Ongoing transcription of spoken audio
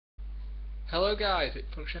Hello guys,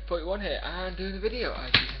 it's Chef41 here and doing a video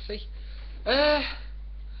as you can see.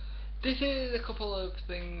 This is a couple of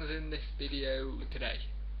things in this video today.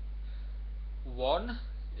 One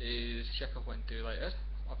is Sheffield Wednesday related,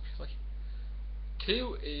 obviously.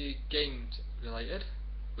 Two is games related,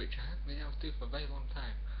 which I haven't been able to do for a very long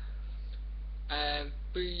time. And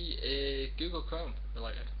three is Google Chrome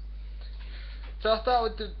related. So I'll start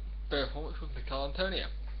with the first one, which was Mikel Antonio.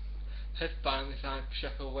 Has finally signed for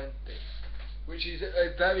Sheffield Wednesday, which is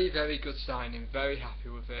a very, very good signing. Very happy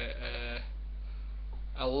with it.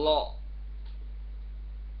 A lot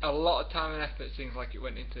of time and effort seems like it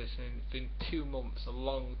went into this, and it's been 2 months, a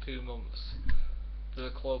long 2 months for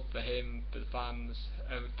the club, for him, for the fans,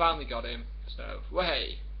 and we finally got him. So,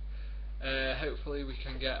 hey, hopefully we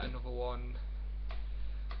can get another one,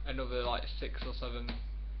 another like 6 or 7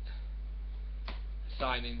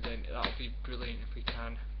 signings in. That would be brilliant if we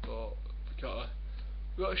can, but we got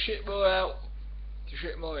to ship more out to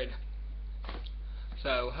ship more in.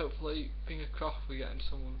 So hopefully, fingers crossed, we get into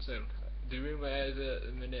someone soon. The rumour is at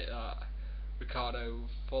the minute that Ricardo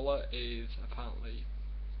Fuller is apparently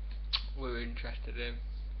we're interested in.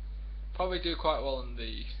 Probably do quite well in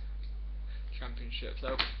the championship,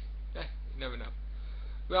 so yeah, you never know.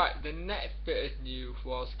 Right, the next bit of news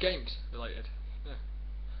was games related. Yeah,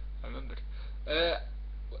 I remembered.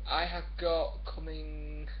 I have got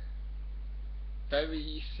coming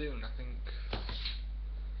very soon, I think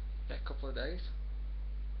next couple of days.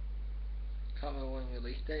 Can't remember when the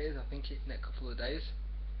release date is. I think it's next couple of days.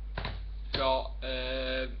 Got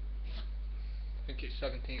I think it's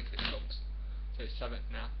 17th it comes, so it's 7th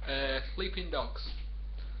now. Sleeping Dogs,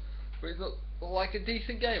 which looks like a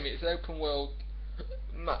decent game. It's an open world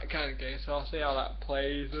kind of game, so I'll see how that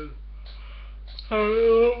plays and how it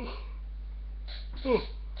looks. Oh,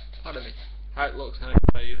 pardon me. How it looks and how it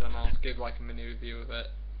plays, and I'll give like a mini review of it.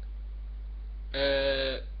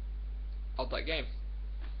 Of that game.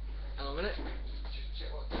 Hang on a minute. Just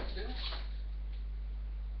check what it's doing.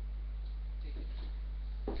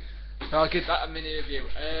 So I'll give that a mini review.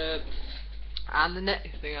 And the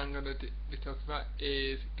next thing I'm going to be talking about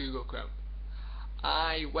is Google Chrome.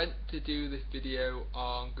 I went to do this video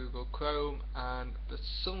on Google Chrome, and for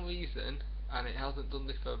some reason, and it hasn't done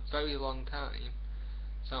this for a very long time,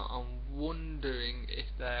 so I'm wondering if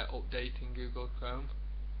they're updating Google Chrome.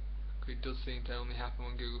 It does seem to only happen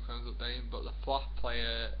when Google Chrome's updating, but the Flash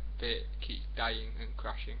player bit keeps dying and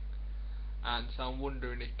crashing, and so I'm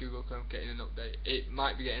wondering if Google Chrome's getting an update. It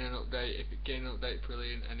might be getting an update. If it's getting an update,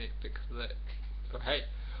 brilliant, and it fixes it, so hey.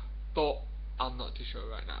 But I'm not too sure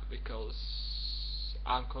right now because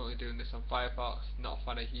I'm currently doing this on Firefox. Not a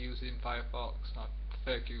fan of using Firefox. I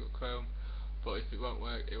prefer Google Chrome, but if it won't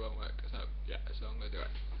work, it won't work. So yeah, so I'm gonna do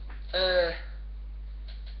it.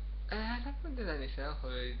 I don't think there's anything else I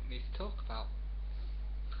really need to talk about.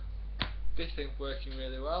 This thing's working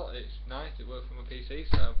really well. It's nice. It works from a PC,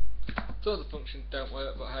 so some of the functions don't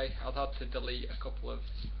work, but hey, I've had to delete a couple of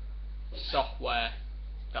software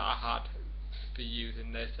that I had for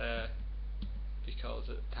using this because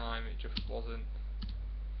at the time it just wasn't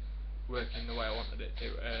working the way I wanted it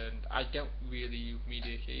to, and I don't really use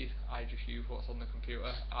media keys. I just use what's on the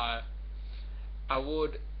computer. I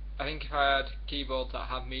think if I had keyboards that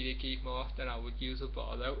have media keys more often, I would use it, but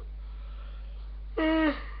I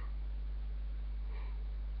don't.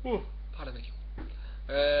 Pardon me.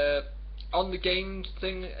 On the games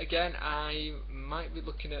thing again, I might be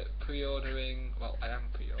looking at pre-ordering. Well, I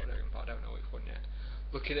am pre-ordering, but I don't know which one yet.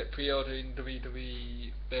 Looking at pre-ordering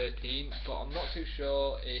WWE 13, but I'm not too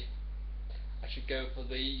sure if I should go for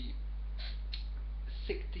the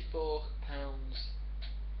 £64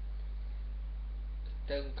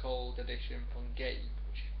 Stone Cold edition from Game,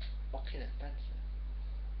 which is fucking expensive,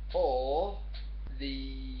 or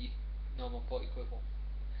the normal 40 quid one.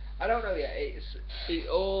 I don't know yet. It's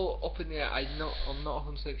all up in the air. I'm not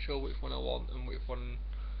 100% sure which one I want and which one.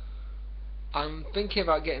 I'm thinking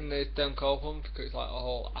about getting the Stone Cold one because it's like a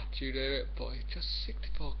whole attitude of it, but it's just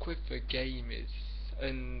 64 quid for a game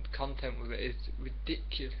and content with it is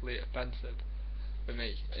ridiculously expensive for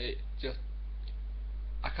me. It just,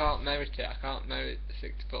 I can't merit it. I can't merit the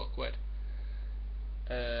 64 quid.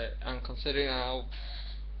 And considering how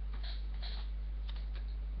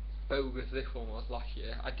bogus this one was last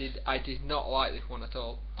year, I did not like this one at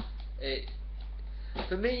all.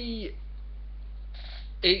 For me,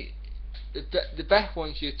 the best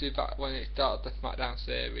ones used to be back when it started the SmackDown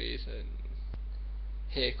series and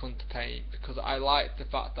Here Comes the Pain, because I liked the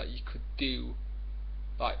fact that you could do,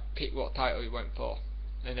 like, pick what title you went for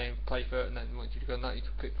and then play for it, and then once you've done that you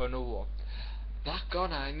could pick for another one. That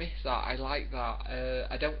gone, I miss that. I like that.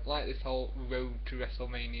 I don't like this whole road to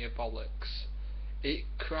WrestleMania bollocks. It's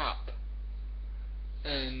crap.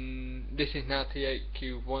 And this is now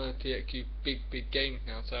THQ, one of THQ's big games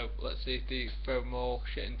now, so let's see if they throw more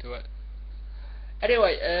shit into it.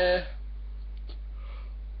 Anyway,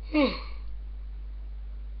 for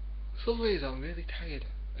some reason I'm really tired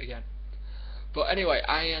again. But anyway,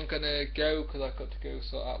 I am gonna go because I've got to go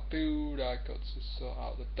sort out food, I've got to sort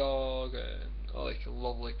out the dog, and all this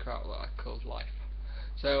lovely crap that I call life.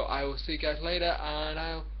 So I will see you guys later, and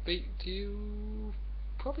I'll speak to you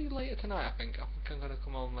probably later tonight. I think I'm gonna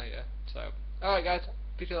come on later. So, alright guys,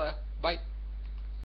 see you later. Bye.